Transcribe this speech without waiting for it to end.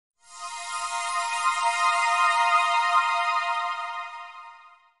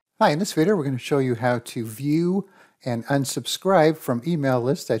Hi, in this video we're going to show you how to view and unsubscribe from email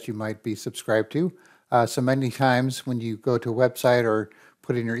lists that you might be subscribed to. So many times when you go to a website or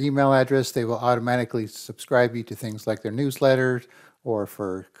put in your email address, they will automatically subscribe you to things like their newsletters or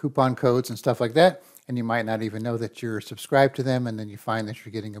for coupon codes and stuff like that. And you might not even know that you're subscribed to them, and then you find that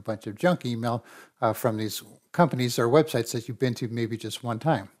you're getting a bunch of junk email from these companies or websites that you've been to maybe just one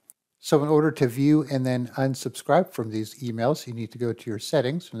time. So in order to view and then unsubscribe from these emails, you need to go to your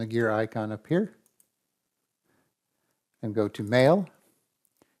settings from the gear icon up here, and go to Mail,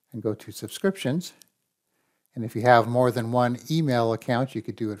 and go to Subscriptions. And if you have more than one email account, you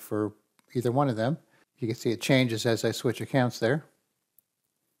could do it for either one of them. You can see it changes as I switch accounts there.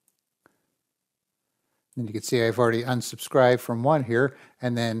 And you can see I've already unsubscribed from one here,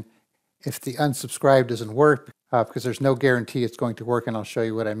 and then if the unsubscribe doesn't work, because there's no guarantee it's going to work, and I'll show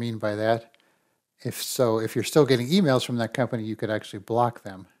you what I mean by that. If you're still getting emails from that company, you could actually block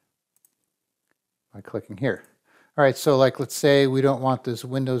them by clicking here. All right, so like let's say we don't want this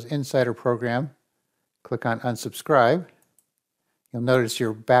Windows Insider program. Click on unsubscribe. You'll notice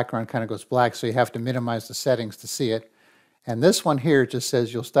your background kind of goes black, so you have to minimize the settings to see it. And this one here just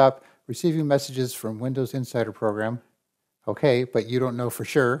says you'll stop receiving messages from Windows Insider program. Okay, but you don't know for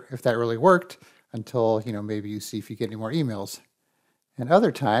sure if that really worked until, maybe you see if you get any more emails. And other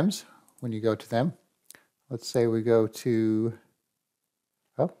times, when you go to them, let's say we go to,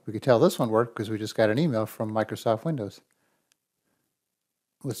 we could tell this one worked because we just got an email from Microsoft Windows.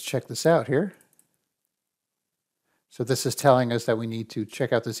 Let's check this out here. So this is telling us that we need to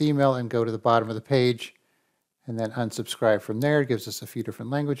check out this email and go to the bottom of the page and then unsubscribe from there. It gives us a few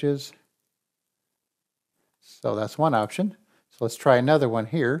different languages. So that's one option. So let's try another one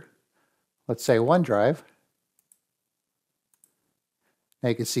here. Let's say OneDrive. Now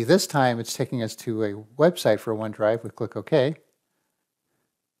you can see this time it's taking us to a website for OneDrive. We click OK. In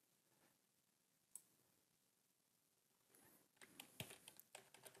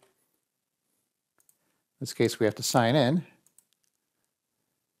this case, we have to sign in.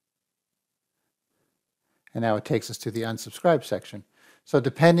 And now it takes us to the unsubscribe section. So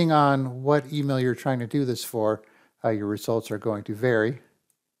depending on what email you're trying to do this for, your results are going to vary.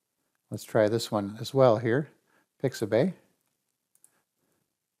 Let's try this one as well here, Pixabay.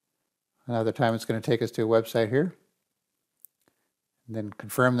 Another time it's going to take us to a website here. And then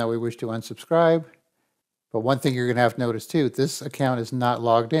confirm that we wish to unsubscribe. But one thing you're going to have to notice too, this account is not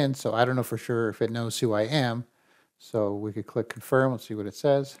logged in, so I don't know for sure if it knows who I am. So we could click confirm, let's see what it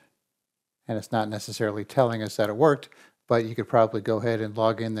says. And it's not necessarily telling us that it worked, but you could probably go ahead and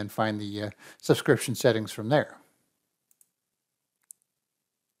log in and find the subscription settings from there.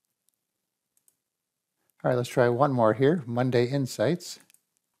 All right, let's try one more here, Monday Insights.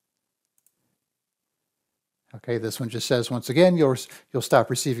 Okay, this one just says, once again, you'll stop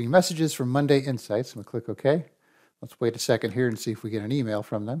receiving messages from Monday Insights. We'll click OK. Let's wait a second here and see if we get an email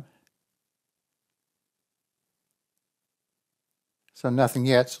from them. So nothing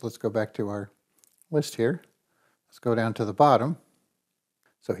yet, so let's go back to our list here. Let's go down to the bottom.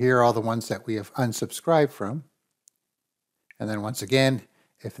 So here are all the ones that we have unsubscribed from. And then once again,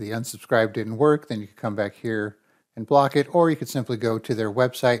 if the unsubscribe didn't work, then you can come back here and block it, or you could simply go to their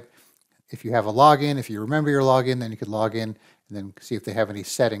website. If you have a login, if you remember your login, then you could log in and then see if they have any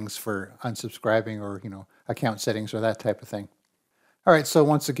settings for unsubscribing or, account settings or that type of thing. All right, so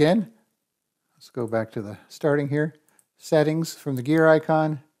once again, let's go back to the starting here. Settings from the gear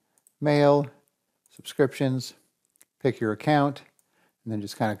icon, Mail, Subscriptions, pick your account, and then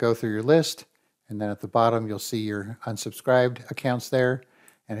just kind of go through your list. And then at the bottom, you'll see your unsubscribed accounts there.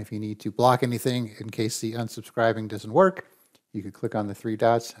 And if you need to block anything in case the unsubscribing doesn't work, you could click on the three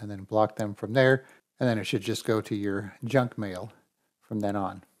dots and then block them from there. And then it should just go to your junk mail from then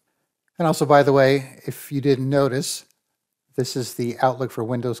on. And also, by the way, if you didn't notice, this is the Outlook for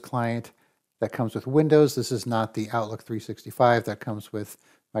Windows client that comes with Windows. This is not the Outlook 365 that comes with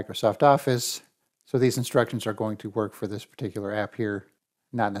Microsoft Office. So these instructions are going to work for this particular app here,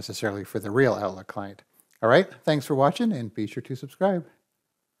 not necessarily for the real Outlook client. All right, thanks for watching, and be sure to subscribe.